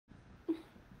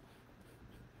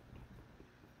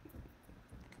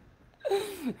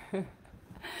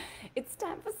It's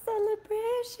time for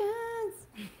celebrations.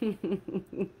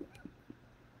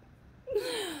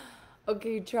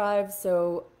 Okay, tribe,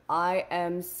 so I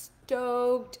am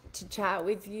stoked to chat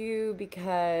with you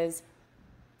because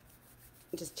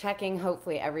just checking,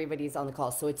 hopefully everybody's on the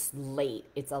call. So it's late,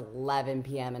 it's 11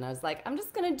 p.m. And I was like, I'm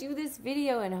just gonna do this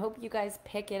video and hope you guys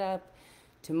pick it up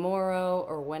tomorrow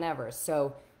or whenever.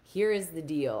 So here is the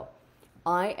deal.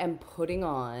 I am putting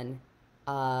on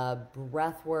a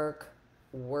breathwork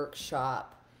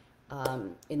workshop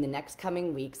in the next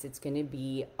coming weeks. It's going to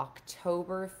be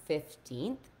October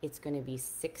 15th. It's going to be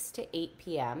 6 to 8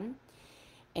 p.m.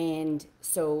 And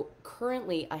so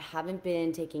currently I haven't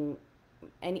been taking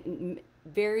any,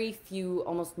 very few,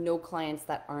 almost no clients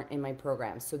that aren't in my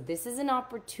program. So this is an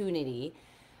opportunity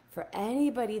for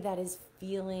anybody that is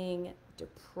feeling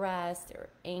depressed or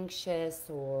anxious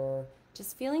or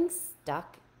just feeling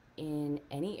stuck in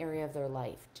any area of their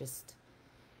life, just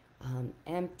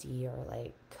empty, or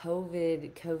like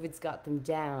COVID's got them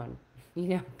down. You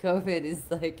know, COVID is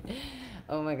like,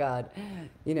 oh my God,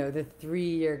 you know, the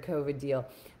 3-year COVID deal.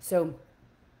 So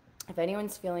if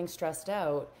anyone's feeling stressed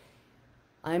out,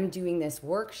 I'm doing this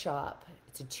workshop.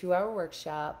 It's a 2-hour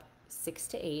workshop, 6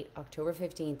 to 8, October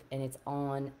 15th, and it's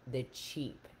on the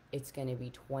cheap. It's going to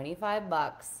be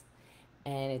 $25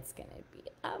 and it's going to be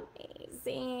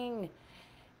amazing.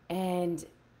 And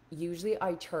usually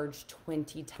I charge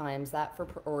 20 times that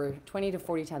or 20 to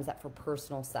 40 times that for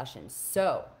personal sessions.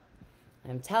 So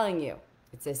I'm telling you,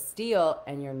 it's a steal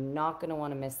and you're not going to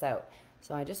want to miss out.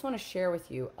 So I just want to share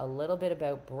with you a little bit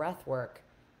about breath work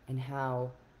and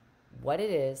what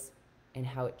it is and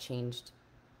how it changed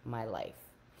my life.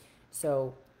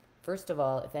 So first of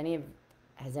all,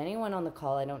 has anyone on the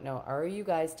call, I don't know,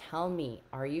 tell me,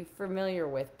 are you familiar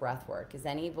with breath work? Has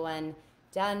anyone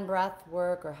done breath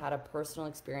work or had a personal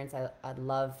experience? I'd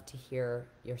love to hear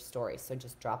your story. So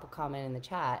just drop a comment in the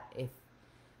chat if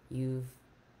you've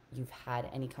had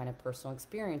any kind of personal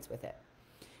experience with it.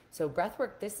 So breath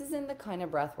work, this isn't the kind of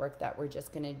breath work that we're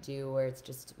just going to do where it's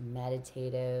just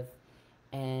meditative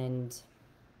and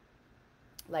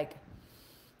like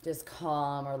just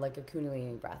calm, or like a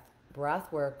kundalini breath.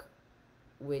 Breath work,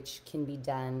 which can be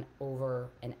done over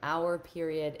an hour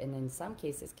period, and in some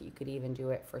cases you could even do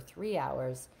it for 3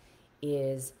 hours,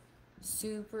 is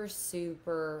super,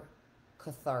 super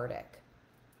cathartic.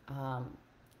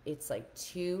 It's like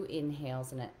 2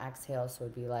 inhales and an exhale, so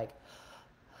it'd be like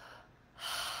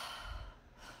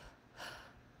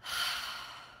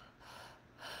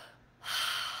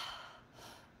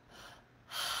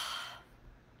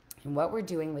and what we're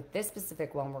doing with this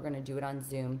specific one, we're going to do it on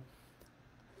Zoom.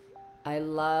 I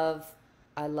love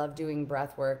doing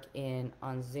breath work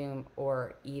on Zoom,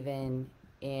 or even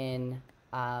in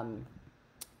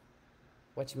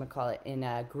in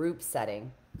a group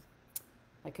setting.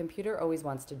 My computer always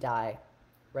wants to die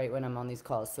right when I'm on these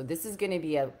calls. So this is going to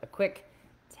be a quick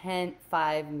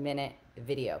 5-minute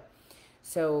video.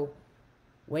 So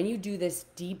when you do this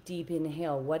deep, deep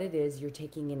inhale, what it is, you're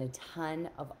taking in a ton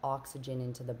of oxygen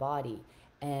into the body.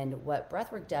 And what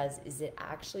breathwork does is it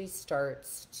actually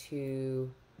starts to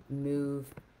move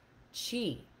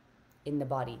chi in the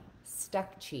body,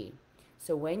 stuck chi.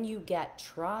 So when you get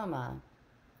trauma,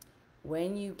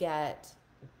 when you get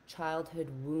childhood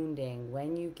wounding,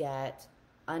 when you get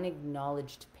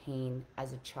unacknowledged pain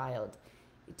as a child,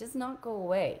 it does not go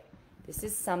away. This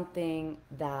is something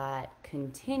that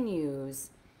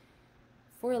continues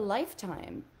for a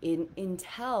lifetime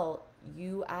until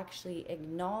you actually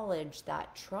acknowledge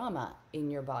that trauma in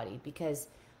your body. Because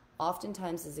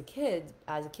oftentimes as a kid,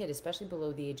 especially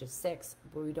below the age of 6,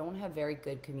 we don't have very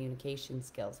good communication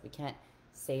skills. We can't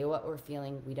say what we're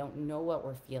feeling. We don't know what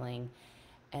we're feeling.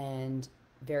 And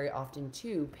very often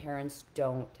too, parents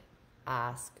don't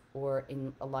ask, or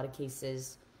in a lot of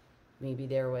cases, maybe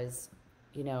there was,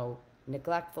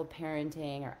 neglectful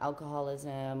parenting or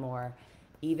alcoholism, or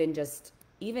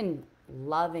even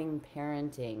loving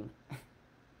parenting,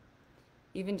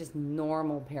 even just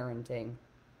normal parenting.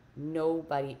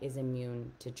 Nobody is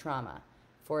immune to trauma.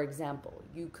 For example,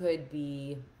 your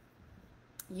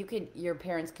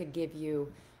parents could give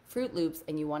you Fruit Loops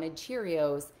and you wanted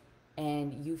Cheerios,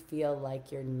 and you feel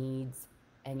like your needs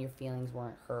and your feelings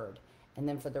weren't heard. And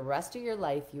then for the rest of your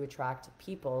life, you attract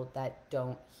people that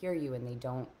don't hear you and they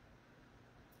don't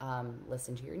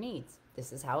listen to your needs.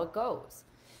 This is how it goes.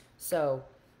 So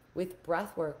with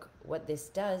breath work, what this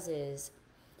does is,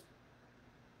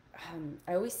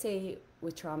 I always say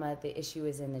with trauma, the issue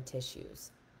is in the tissues.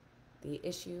 The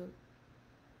issue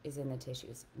is in the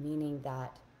tissues, meaning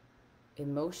that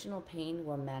emotional pain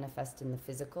will manifest in the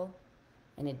physical,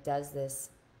 and it does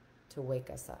this to wake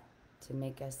us up. to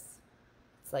make us,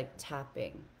 it's like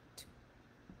tapping,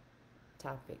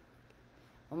 tapping.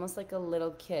 Almost like a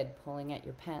little kid pulling at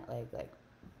your pant leg, like,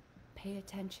 pay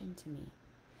attention to me.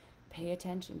 Pay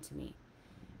attention to me.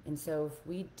 And so if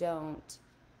we don't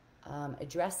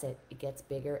address it, it gets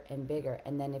bigger and bigger.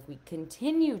 And then if we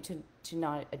continue to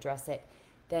not address it,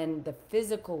 then the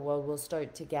physical world will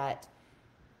start to get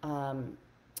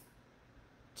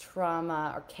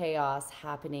trauma or chaos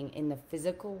happening in the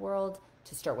physical world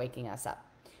to start waking us up,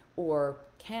 or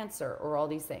cancer, or all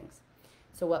these things.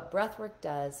 So what breathwork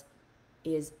does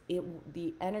is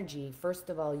the energy, first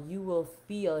of all, you will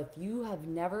feel, if you have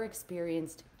never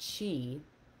experienced chi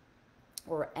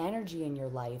or energy in your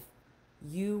life,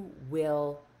 you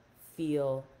will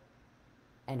feel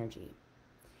energy.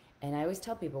 And I always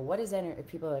tell people, what is energy?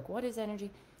 People are like, what is energy?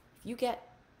 If you get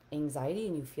anxiety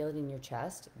and you feel it in your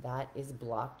chest, that is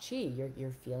blocked chi.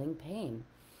 You're feeling pain.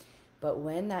 But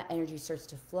when that energy starts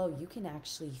to flow, you can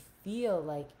actually feel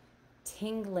like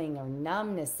tingling or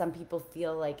numbness. Some people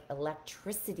feel like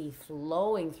electricity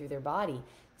flowing through their body.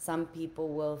 Some people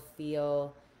will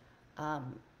feel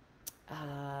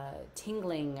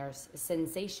tingling or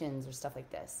sensations or stuff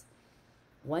like this.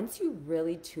 Once you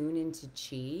really tune into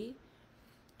chi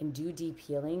and do deep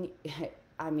healing,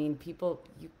 I mean,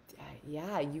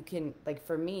 you can, like,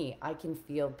 for me, I can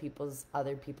feel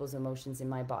other people's emotions in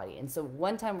my body. And so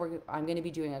one time I'm going to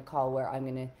be doing a call where I'm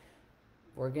going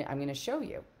to show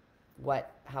you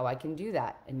how I can do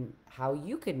that and how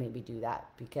you could maybe do that,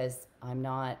 because I'm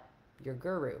not your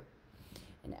guru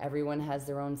and everyone has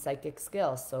their own psychic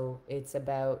skills. So it's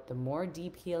about, the more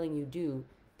deep healing you do,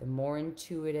 the more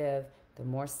intuitive, the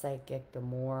more psychic, the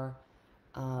more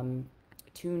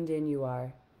tuned in you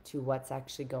are to what's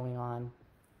actually going on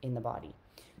in the body.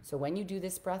 So when you do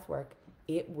this breath work,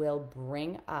 it will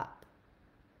bring up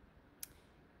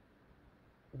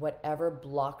whatever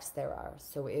blocks there are.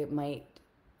 So it might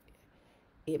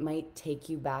take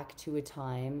you back to a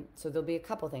time. So there'll be a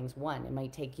couple things. One, it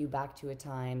might take you back to a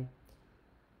time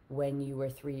when you were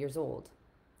 3 years old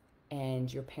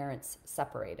and your parents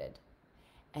separated.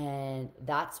 And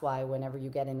that's why whenever you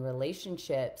get in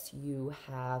relationships, you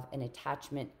have an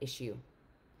attachment issue.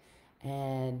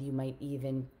 And you might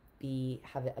even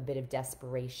have a bit of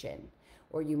desperation,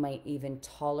 or you might even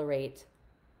tolerate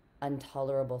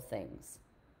intolerable things.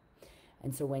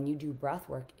 And so when you do breath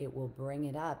work, it will bring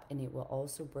it up, and it will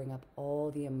also bring up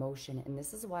all the emotion. And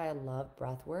this is why I love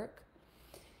breath work.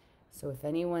 So if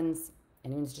anyone's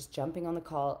just jumping on the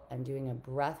call, I'm doing a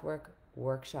breath work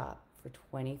workshop for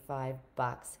 $25,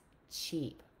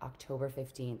 cheap, October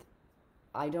 15th.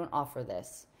 I don't offer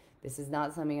this. This is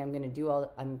not something I'm going to do.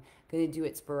 I'm going to do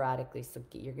it sporadically. So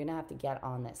you're going to have to get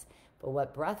on this. But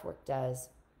what breathwork does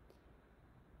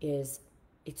is,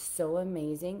 it's so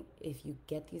amazing if you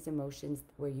get these emotions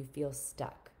where you feel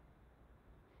stuck,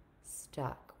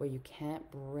 where you can't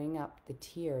bring up the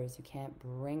tears, you can't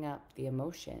bring up the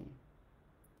emotion.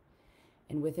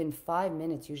 And within 5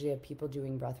 minutes, usually of people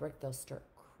doing breathwork, they'll start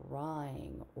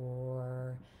crying,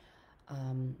 or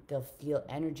they'll feel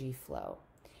energy flow.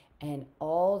 And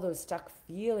all those stuck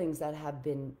feelings that have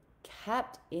been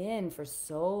kept in for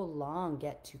so long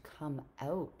get to come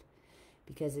out,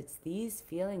 because it's these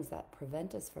feelings that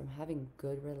prevent us from having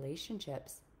good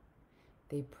relationships.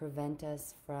 They prevent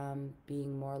us from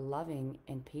being more loving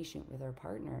and patient with our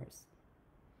partners.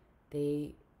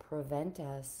 They prevent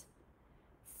us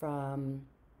from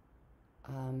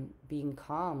being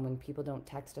calm when people don't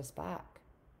text us back.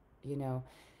 You know,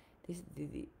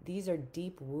 these are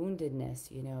deep woundedness,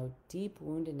 deep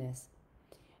woundedness.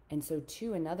 And so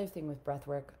too, another thing with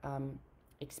breathwork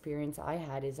experience I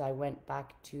had is I went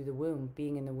back to the womb,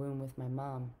 being in the womb with my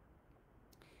mom.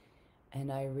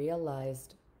 And I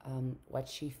realized what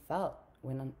she felt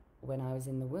when I was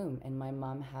in the womb. And my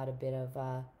mom had a bit of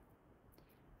a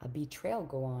betrayal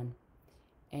go on.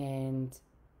 And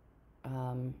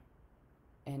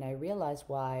I realized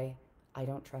why I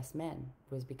don't trust men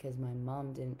was because my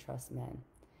mom didn't trust men.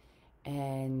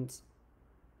 And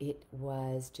it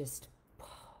was just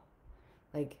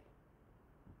like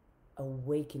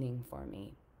awakening for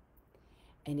me.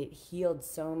 And it healed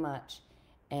so much.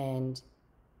 And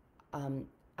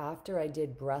after I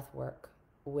did breath work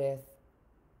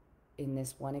in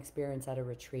this one experience at a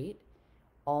retreat,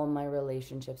 all my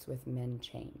relationships with men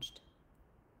changed.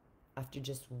 After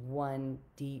just one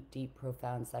deep, deep,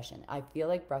 profound session. I feel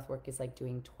like breathwork is like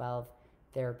doing 12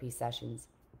 therapy sessions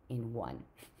in one.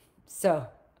 So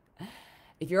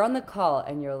if you're on the call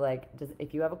and you're like,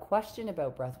 if you have a question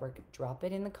about breathwork, drop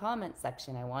it in the comment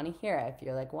section. I want to hear it. If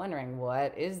you're like wondering,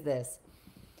 what is this?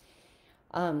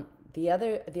 The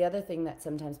other thing that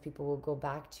sometimes people will go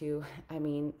back to, I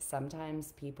mean,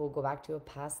 sometimes people go back to a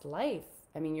past life.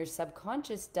 I mean, your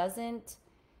subconscious doesn't,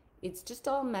 it's just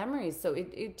all memories. So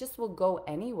it just will go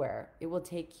anywhere. It will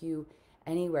take you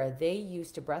anywhere.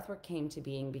 Breathwork came to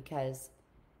being because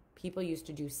people used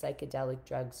to do psychedelic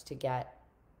drugs to get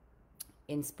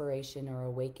inspiration or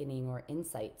awakening or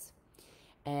insights.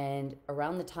 And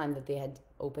around the time that they had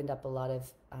opened up a lot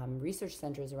of research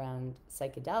centers around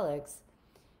psychedelics,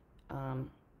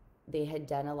 um, they had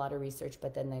done a lot of research,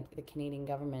 but then the Canadian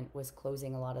government was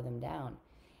closing a lot of them down.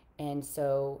 And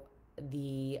so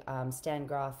the Stan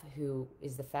Groff, who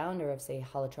is the founder of, say,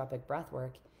 holotropic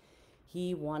breathwork,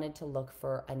 he wanted to look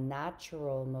for a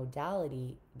natural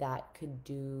modality that could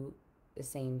do the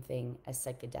same thing as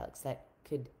psychedelics, that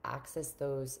could access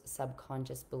those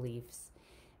subconscious beliefs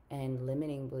and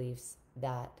limiting beliefs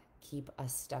that keep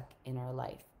us stuck in our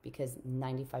life, because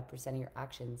 95% of your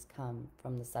actions come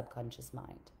from the subconscious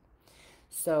mind.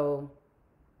 So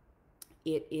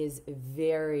it is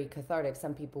very cathartic.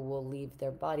 Some people will leave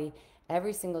their body.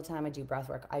 Every single time I do breath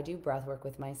work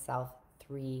with myself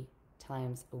 3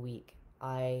 times a week.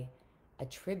 I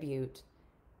attribute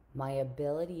my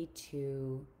ability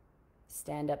to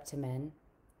stand up to men,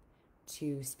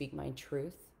 to speak my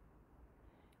truth,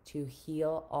 to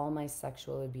heal all my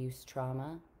sexual abuse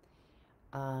trauma.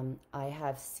 I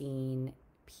have seen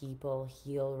people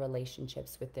heal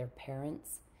relationships with their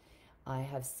parents. I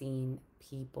have seen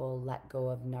people let go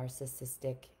of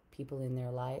narcissistic people in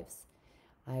their lives.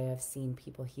 I have seen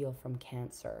people heal from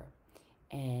cancer,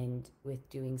 and with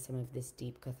doing some of this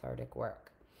deep cathartic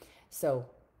work. So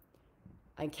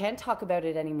I can't talk about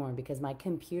it anymore because my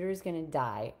computer is going to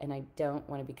die and I don't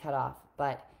want to be cut off.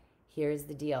 But here's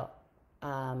the deal.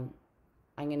 I'm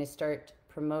going to start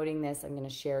promoting this. I'm going to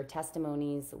share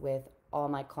testimonies with all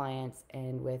my clients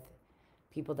and with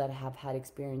people that have had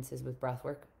experiences with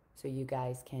breathwork, so you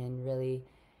guys can really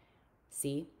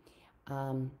see.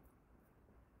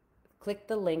 Click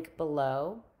the link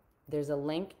below. There's a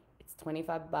link. It's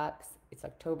 $25. It's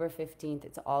October 15th.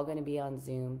 It's all going to be on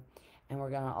Zoom, and we're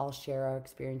going to all share our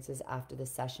experiences after the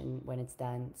session when it's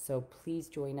done. So please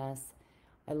join us.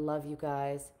 I love you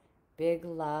guys. Big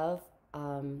love.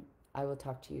 I will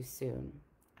talk to you soon.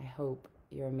 I hope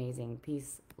you're amazing.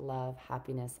 Peace, love,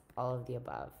 happiness, all of the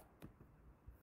above.